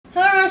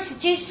this is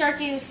Jacen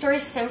Starkey with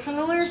Stories Stem from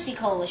the Literacy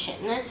Coalition.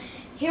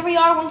 Here we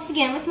are once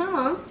again with my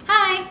mom.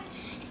 Hi.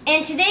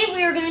 And today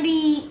we are going to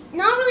be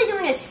not really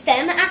doing a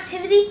STEM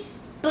activity,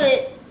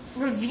 but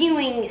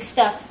reviewing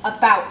stuff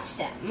about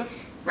STEM.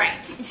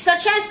 Right.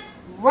 Such as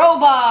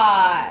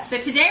robots. So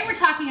today we're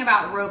talking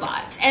about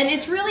robots, and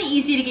it's really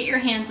easy to get your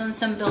hands on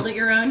some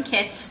build-it-your-own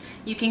kits.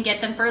 You can get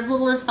them for as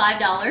little as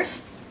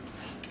 $5,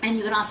 and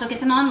you can also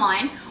get them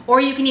online, or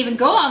you can even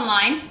go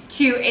online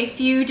to a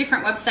few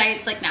different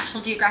websites like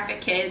National Geographic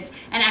Kids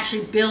and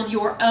actually build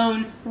your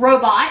own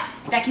robot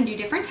that can do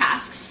different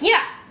tasks.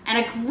 Yeah.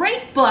 And a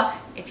great book,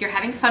 if you're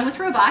having fun with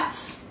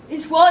robots,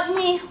 is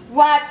Rodney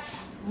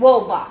Watt's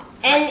Robot.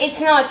 And Right.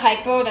 it's not a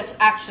typo, that's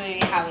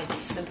actually how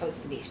it's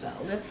supposed to be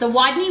spelled. the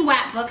Rodney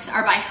Watt books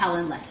are by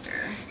Helen Lester.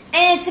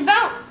 And it's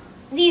about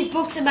these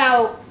books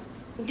about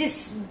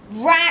this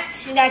rat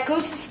that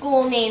goes to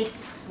school named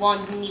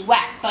Rodney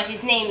Watt, but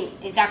his name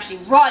is actually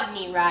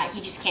Rodney Rat.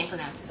 He just can't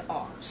pronounce his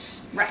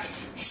R's. Right.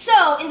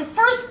 So, in the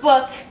first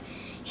book,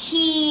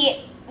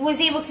 he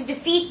was able to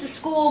defeat the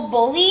school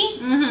bully.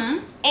 Mm-hmm.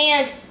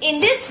 And in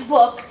this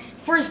book,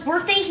 for his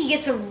birthday, he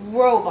gets a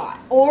robot,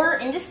 or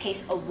in this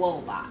case, a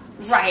wobot.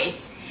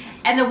 Right.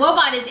 And the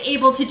robot is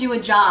able to do a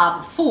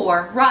job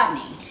for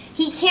Rodney.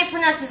 He can't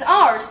pronounce his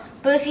R's,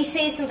 but if he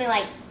says something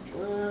like,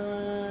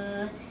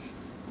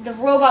 the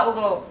robot will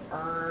go,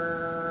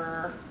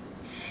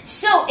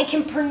 so it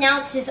can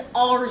pronounce his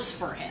R's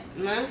for him.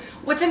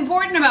 What's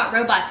important about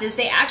robots is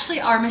they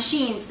actually are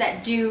machines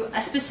that do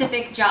a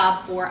specific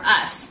job for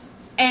us.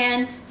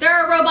 And there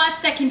are robots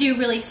that can do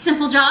really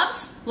simple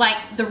jobs, like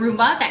the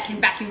Roomba that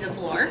can vacuum the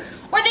floor,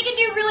 or they can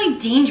do really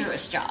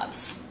dangerous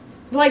jobs.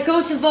 Like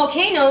go to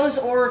volcanoes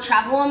or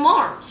travel on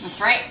Mars.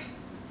 That's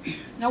right.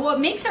 Now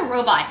what makes a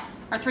robot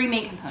are three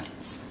main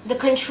components. The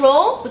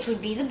control, which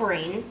would be the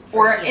brain.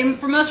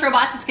 For most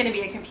robots, it's going to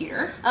be a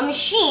computer. A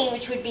machine,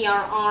 which would be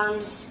our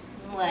arms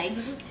and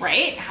legs.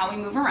 Right, how we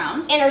move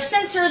around. And our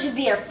sensors would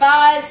be our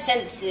 5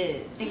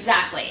 senses.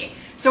 Exactly.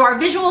 So our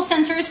visual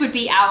sensors would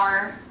be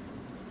our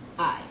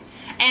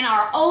eyes. And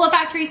our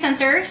olfactory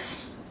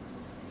sensors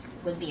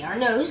Would be our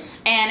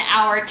nose. and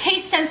our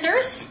taste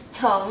sensors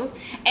Tongue.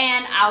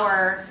 and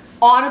our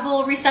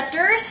audible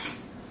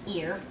receptors.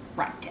 Ear.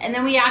 Right. And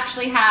then we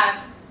actually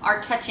have our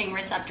touching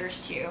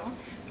receptors too,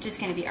 which is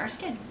going to be our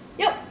skin.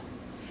 Yep.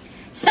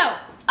 So,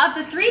 of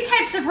the 3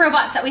 types of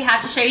robots that we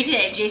have to show you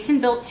today, Jacen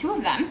built 2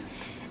 of them.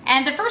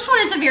 And the first one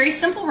is a very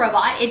simple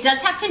robot. It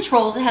does have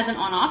controls. It has an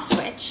on-off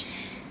switch.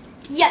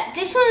 Yeah,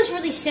 this one is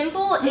really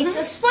simple. It's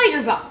a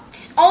spider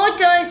bot. All it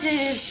does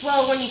is,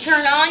 well, when you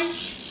turn it on,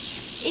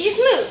 it just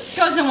moves.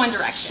 Goes in one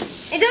direction.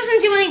 It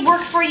doesn't do any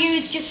work for you.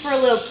 It's just for a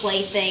little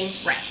play thing.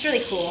 Right. It's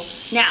really cool.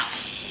 Now,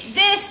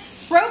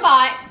 this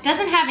robot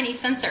doesn't have any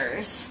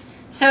sensors.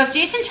 So if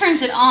Jacen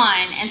turns it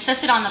on and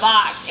sets it on the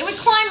box, it would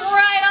climb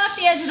right off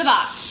the edge of the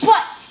box.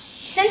 But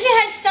since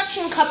it has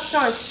suction cups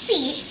on its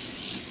feet,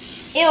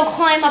 it'll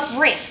climb up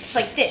ramps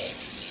like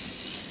this.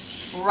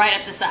 Right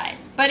at the side.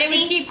 But it See?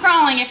 would keep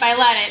crawling if I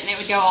let it, and it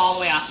would go all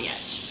the way off the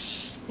edge.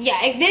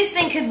 Yeah, this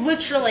thing could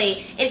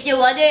literally, if you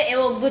let it, it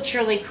will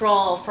literally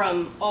crawl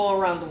from all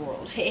around the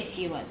world, if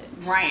you let it.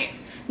 Right.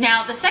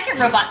 Now, the second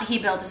robot that he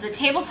built is a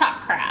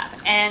tabletop crab.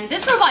 And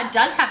this robot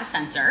does have a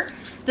sensor.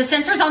 The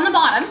sensor's on the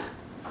bottom.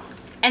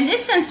 And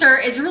this sensor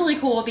is really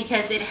cool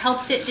because it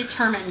helps it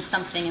determine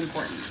something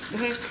important.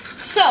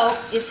 So,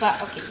 if I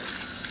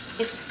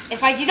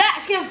do that,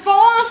 it's going to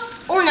fall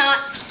off or not.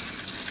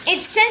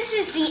 It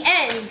senses the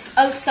ends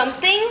of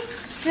something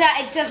so that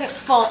it doesn't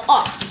fall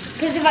off.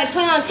 Because if I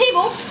put it on a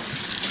table,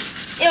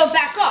 it'll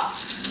back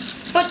off.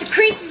 But the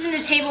creases in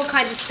the table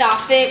kind of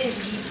stop it because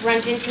if he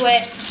runs into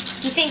it,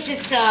 he thinks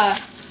it's a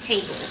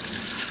table.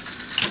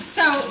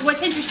 So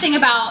what's interesting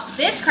about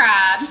this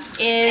crab is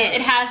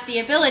it has the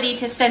ability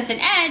to sense an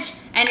edge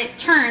and it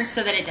turns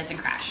so that it doesn't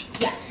crash.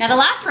 Yeah. Now the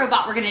last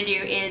robot we're going to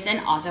do is an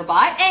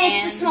Ozobot. And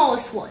it's the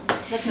smallest one.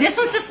 This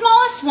one's the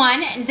smallest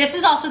one, and this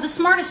is also the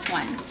smartest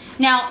one.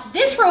 Now,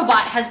 this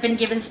robot has been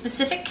given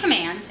specific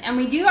commands, and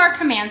we do our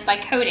commands by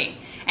coding.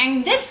 And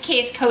in this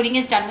case, coding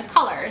is done with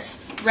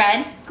colors.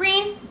 Red,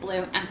 green,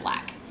 blue, and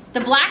black.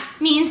 The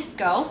black means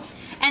go,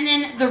 and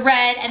then the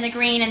red and the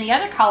green and the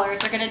other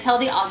colors are going to tell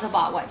the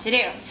Ozobot what to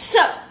do.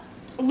 So,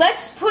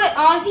 let's put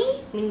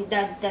Ozzy, I mean,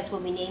 that's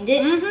what we named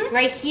it,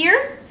 right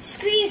here.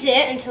 Squeeze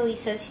it until he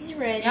says he's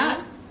ready. Yeah.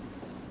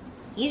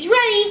 He's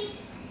ready.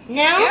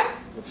 Now,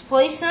 let's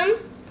place him.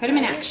 Put him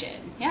in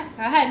action. Yeah,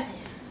 go ahead.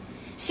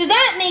 So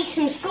that makes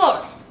him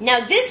slower.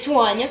 Now this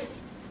one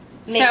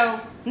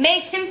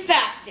makes him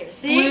faster.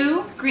 See?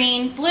 Blue,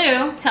 green,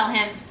 blue tell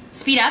him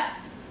speed up,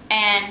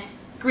 and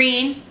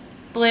green,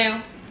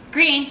 blue,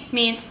 green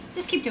means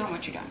just keep doing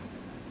what you're doing.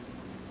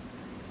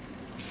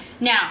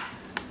 Now,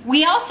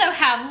 we also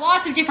have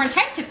lots of different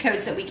types of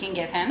codes that we can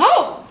give him.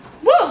 Oh,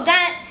 whoa,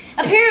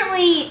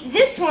 apparently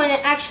this one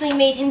actually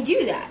made him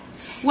do that.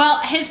 Well,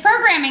 his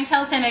programming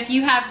tells him if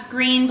you have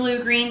green,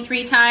 blue, green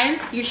 3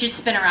 times, you should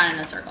spin around in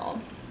a circle.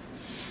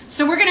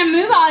 So we're going to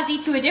move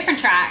Ozzy to a different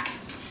track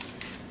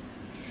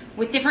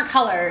with different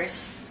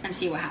colors and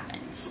see what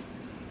happens.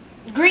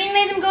 Green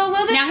made him go a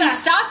little bit Now he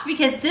faster. stopped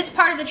because this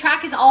part of the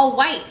track is all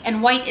white,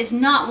 and white is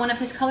not one of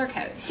his color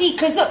codes. See,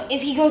 because look,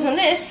 if he goes on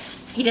this,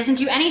 He doesn't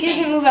do he anything.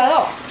 doesn't move at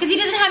all. Because he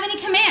doesn't have any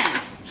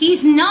commands.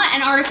 He's not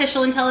an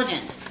artificial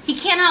intelligence. He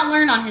cannot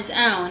learn on his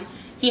own.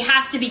 He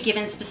has to be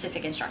given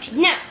specific instructions.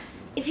 Now,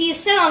 if he is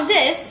set on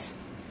this,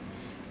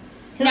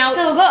 he'll Now,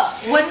 still go.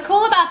 What's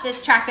cool about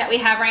this track that we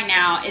have right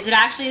now is it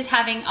actually is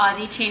having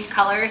Ozzy change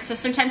colors. So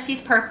sometimes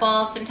he's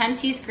purple, sometimes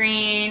he's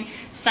green,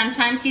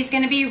 sometimes he's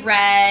going to be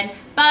red,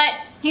 but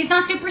he's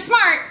not super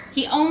smart.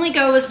 He only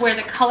goes where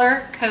the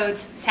color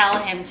codes tell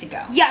him to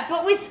go. Yeah,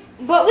 but with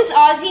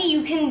Ozzy,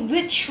 you can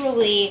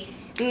literally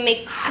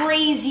make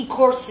crazy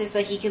courses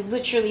that he could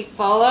literally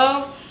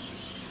follow.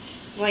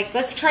 Like,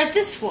 let's try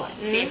this one.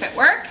 See if it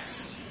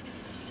works.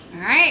 All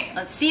right,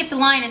 let's see if the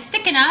line is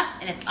thick enough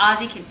and if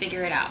Ozzy can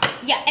figure it out.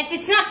 Yeah, if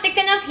it's not thick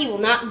enough, he will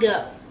not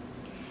go.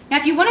 Now,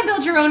 if you want to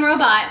build your own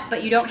robot,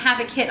 but you don't have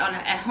a kit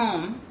at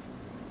home,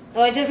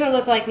 Well, it doesn't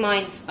look like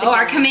mine's thick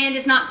our enough. command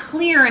is not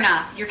clear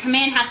enough. Your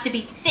command has to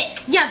be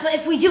thick. Yeah, but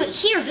if we do it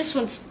here, this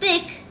one's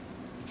thick,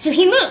 so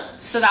he moves.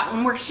 So that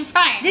one works just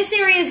fine. This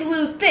area is a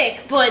little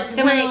thick, but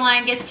Then when the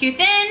line gets too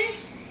thin,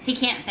 he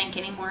can't think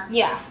anymore.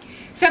 yeah.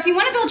 So if you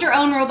want to build your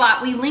own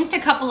robot, we linked a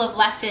couple of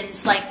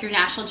lessons like through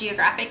National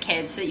Geographic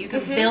Kids so that you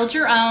can build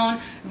your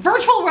own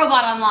virtual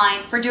robot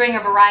online for doing a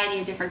variety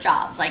of different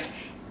jobs like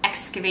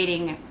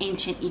excavating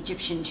ancient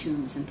Egyptian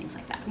tombs and things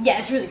like that. Yeah,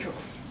 it's really cool.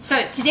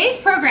 So today's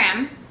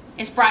program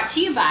is brought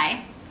to you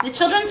by the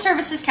Children's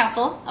Services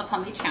Council of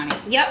Palm Beach County,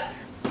 Yep.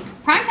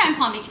 Primetime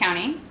Palm Beach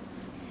County,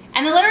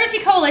 and the Literacy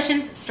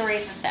Coalition's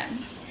Stories in STEM.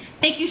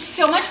 Thank you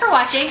so much for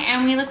watching,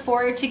 and we look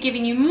forward to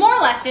giving you more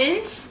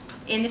lessons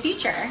in the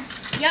future.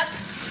 Yep.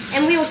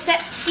 And we will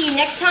see you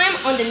next time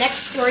on the next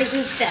Stories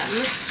in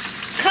STEM.